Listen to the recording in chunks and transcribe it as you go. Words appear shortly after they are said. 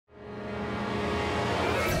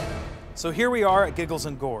So here we are at Giggles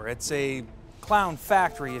and Gore. It's a clown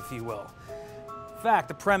factory, if you will. In fact,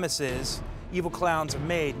 the premise is evil clowns are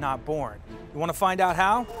made, not born. You want to find out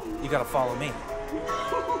how? You got to follow me.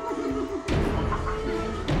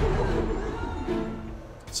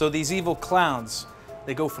 So these evil clowns,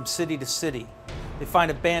 they go from city to city. They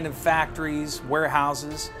find abandoned factories,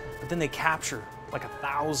 warehouses, but then they capture like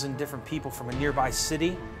 1,000 different people from a nearby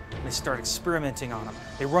city, and they start experimenting on them.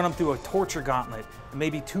 They run them through a torture gauntlet, and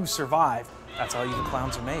maybe 2 survive. That's how evil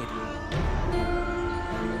clowns are made.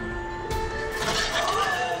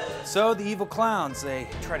 So the evil clowns, they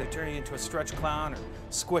try to turn you into a stretch clown or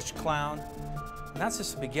squish clown. And that's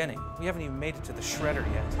just the beginning. We haven't even made it to the shredder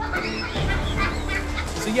yet.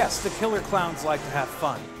 So yes, the killer clowns like to have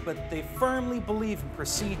fun, but they firmly believe in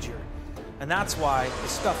procedure. And that's why the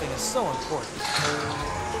stuffing is so important.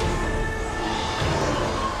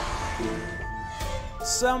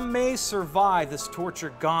 Some may survive this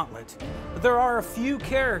torture gauntlet, but there are a few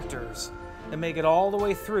characters that make it all the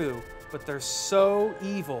way through, but they're so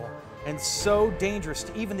evil and so dangerous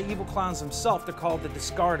to even the evil clowns themselves. They're called the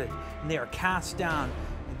discarded, and they are cast down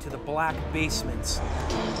into the black basements.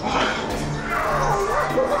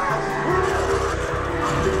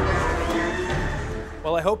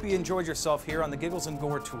 Well, I hope you enjoyed yourself here on the Giggles and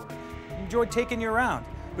Gore tour. Enjoyed taking you around.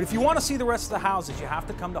 But if you want to see the rest of the houses, you have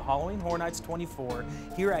to come to Halloween Horror Nights 24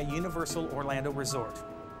 here at Universal Orlando Resort.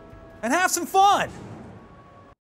 And have some fun!